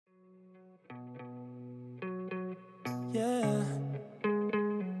Yeah.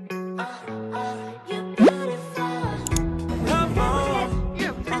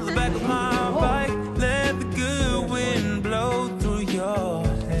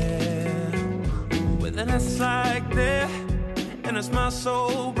 Like that, and it's my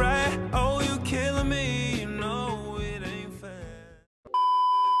soul bright. Oh, you killing me, you know it ain't fair.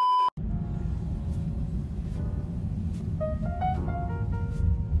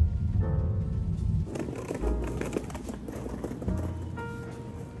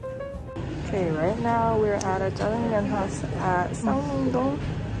 Okay, right now we're at a jjajangmyeon house at Sangdong,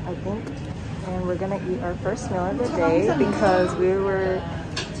 I think, and we're gonna eat our first meal of the day because we were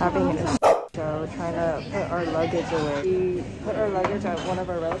having a show trying to put our luggage away. We put our luggage at one of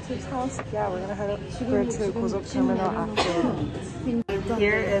our relatives' house. Yeah, we're gonna head over to Gosok Terminal after.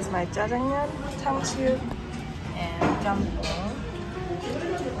 Here is my jjajangmyeon, 탕수육, and jjampong.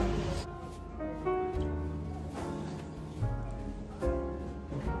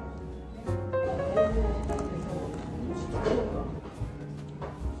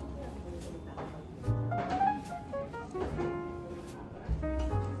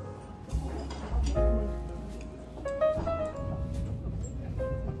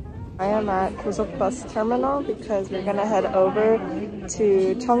 I am at Gosok Bus Terminal because we're gonna head over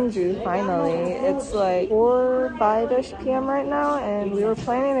to Cheongju finally. It's like 4-5-ish p.m. right now, and we were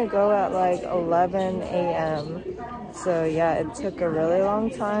planning to go at like 11 a.m. So yeah, it took a really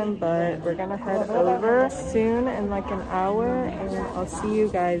long time, but we're gonna head over soon in like an hour, and I'll see you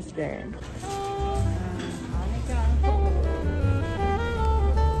guys there.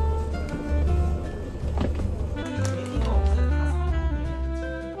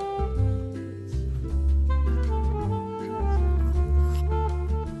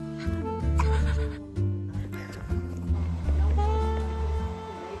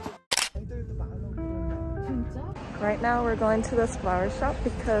 Right now we're going to this flower shop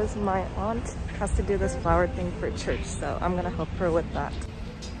because my aunt has to do this flower thing for church, so I'm gonna help her with that.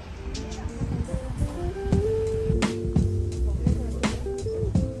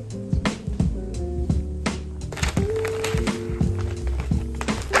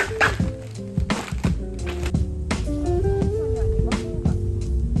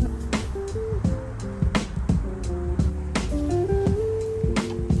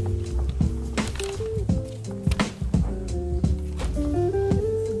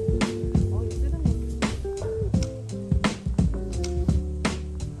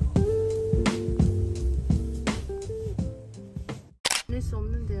 수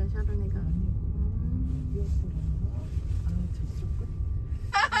없는데요, 샤론이가.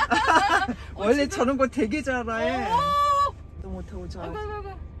 원래 저런 거 되게 잘해. 또 못하고 잘해.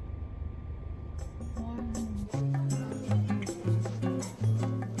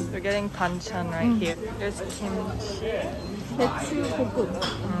 We're getting banchan right here. There's kimchi. 배추볶음.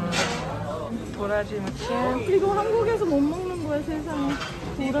 도라지 무침. 그리고 한국에서 못 먹는 거야, 세상에.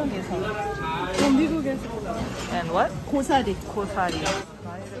 미국에서. 미국에서. And what? 고사리. 고사리.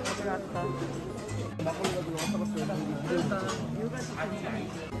 많이들 가져갔다.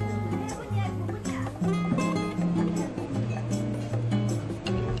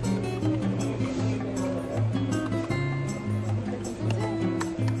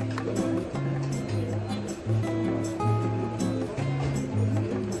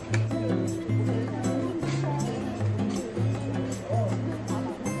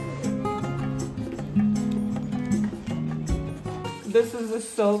 This is the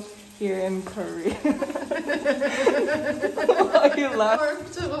soap here in Korea. Why are you laughing?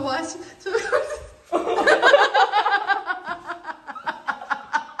 저거 맛이 저거.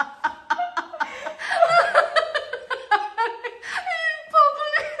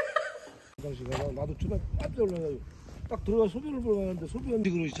 나도 처음에 깜짝 놀라요. 딱 들어가 소변을 보러 가는데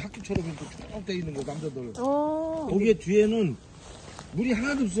소변식으로 학교처럼 이렇게 쭉 돼 있는 거 남자들. 거기에 뒤에는 물이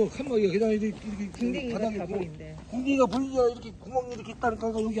하나도 없어. 칸막이가 그냥 이렇게 바닥에 궁디가 보이냐 이렇게 구멍이 이렇게 있다니까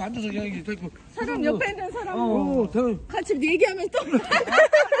여기 앉아서 그냥 이렇게 있고. 사람 옆에 있는 사람 같이 얘기하면 또.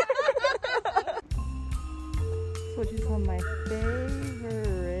 소지선 my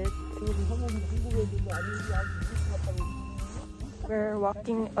favorite. We're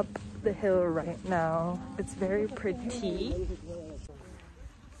walking up the hill right now. It's very pretty.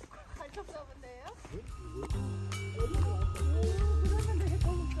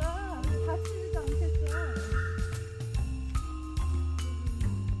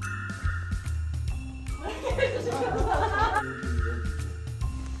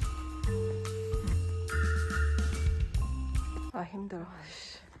 아 힘들어.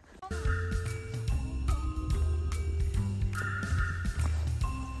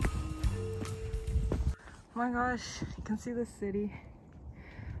 Oh my gosh, you can see the city.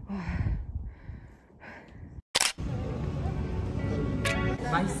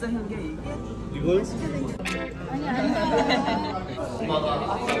 맛있어 한 게 이걸?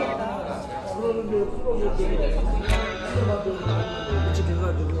 같이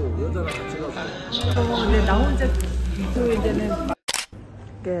해가지고 여자랑 같이 가서. 근데 나 혼자 그 이제는.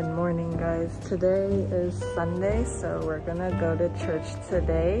 Good morning, guys. Today is Sunday, so we're gonna go to church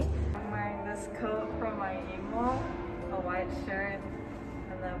today. I'm wearing this coat from my emo, a white shirt,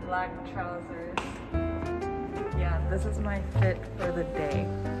 and then black trousers. Yeah, this is my fit for the day.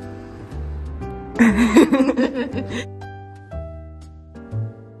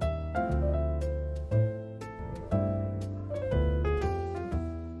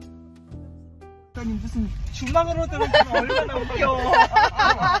 아니 무슨 주막으로 들어가면 얼마나 웃겨.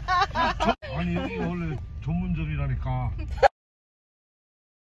 아니 여기 원래 전문점이라니까.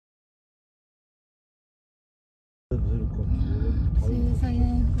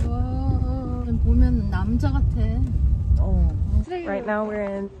 세상에 그거 보면 남자 같아. Right now we're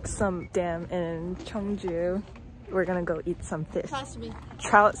in some dam in Cheongju. We're gonna go eat some fish. Sashimi.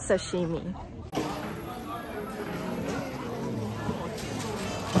 Trout sashimi.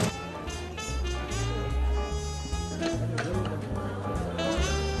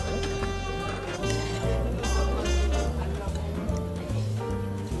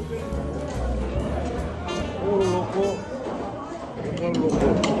 이걸 넣고 이걸 넣고.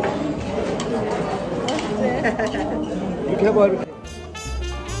 이렇게 해봐 이렇게.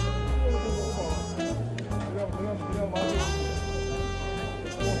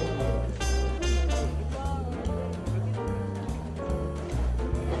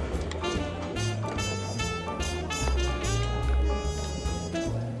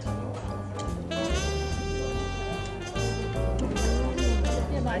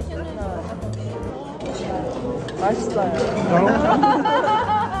 맛있어요.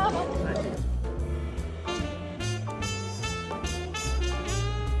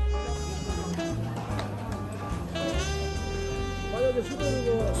 만약에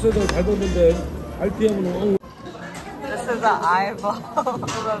수도를 밟았는데 RPM은 This is an eyeball of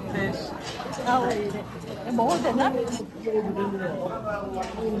a fish. 왜 이래? 먹어도 되나?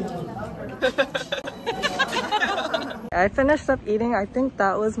 I finished up eating. I think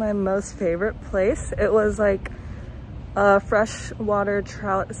that was my most favorite place. It was like a freshwater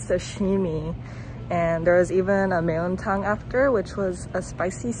trout sashimi. And there was even a meontang after, which was a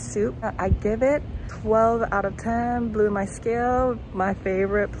spicy soup. I give it 12 out of 10, blew my scale. My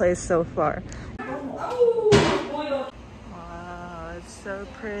favorite place so far. Wow, it's so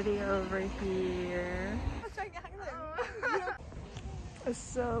pretty over here. It's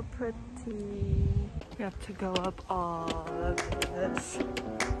so pretty. We have to go up all of this.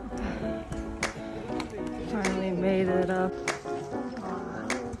 Finally made it up.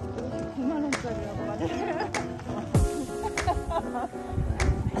 9만 원짜리라고 말해.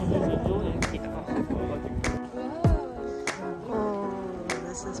 Oh,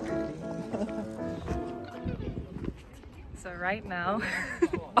 this is pretty. So right now,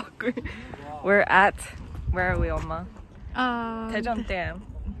 we're at, where are we, Oma? Daejeon Dam,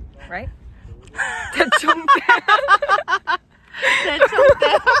 right? Daejeon Dam.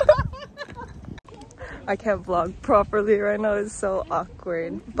 I can't vlog properly right now, it's so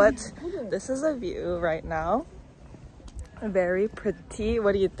awkward. But this is a view right now. Very pretty.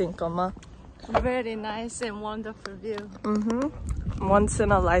 What do you think, Oma? Very nice and wonderful view. Mm-hmm. Once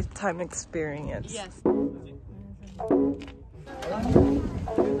in a lifetime experience. Yes.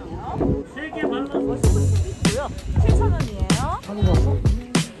 3개 만나서 7,000원이에요. 하는 거 같아.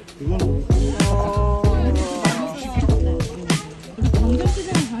 이건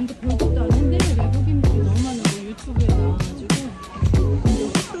광장시장에 가는데 별것도 아닌데 외국인들이 너무 많은 거 유튜브에 나와가지고.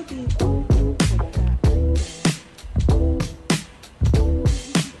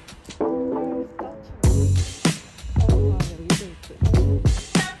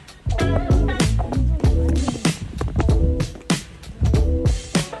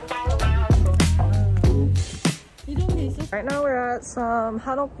 Right now we're at some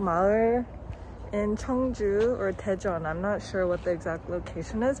Hanok Maul in Cheongju or Daejeon. I'm not sure what the exact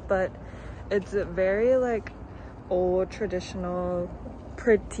location is, but it's very like old, traditional,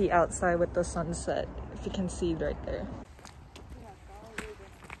 pretty outside with the sunset. If you can see right there.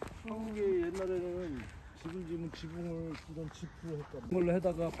 한국에 옛날에는 지금 지붕을 쓰던 지프로 했거든. 그걸로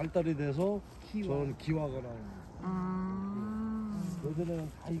해다가 발달이 돼서 저는 기와가 나오는. 요새는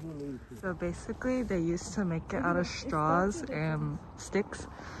다 이걸로 이렇게. So basically they used to make it out of straws and sticks,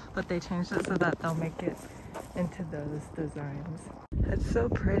 but they changed it so that they'll make it into those designs. It's so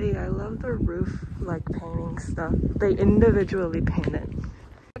pretty. I love the roof like painting stuff. They individually paint it.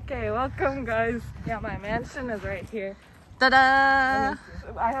 Okay, welcome guys. Yeah, my mansion is right here. Ta-da!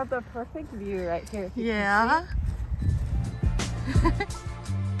 I have the perfect view right here. Yeah.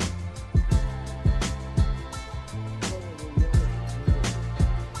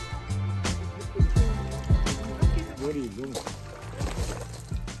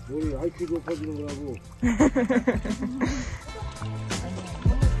 머리 IQ 높아지는 거라고.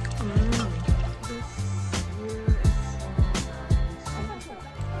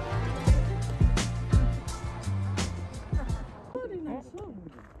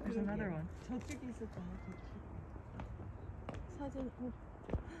 There's another one. 저쪽에 있었잖아. 사진.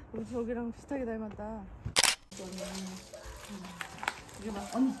 우리 저기랑 비슷하게 닮았다. 이리 봐.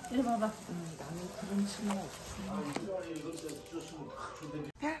 언니, 이리 봐봐. 나는 그런 친구가 없어.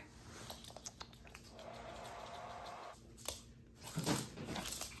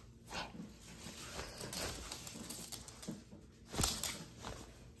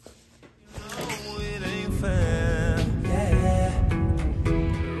 It ain't fair, yeah.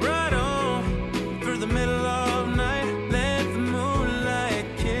 Right on through the middle of night, let the moonlight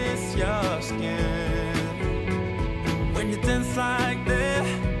kiss your skin. When you dance like that,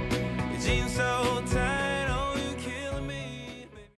 your jeans so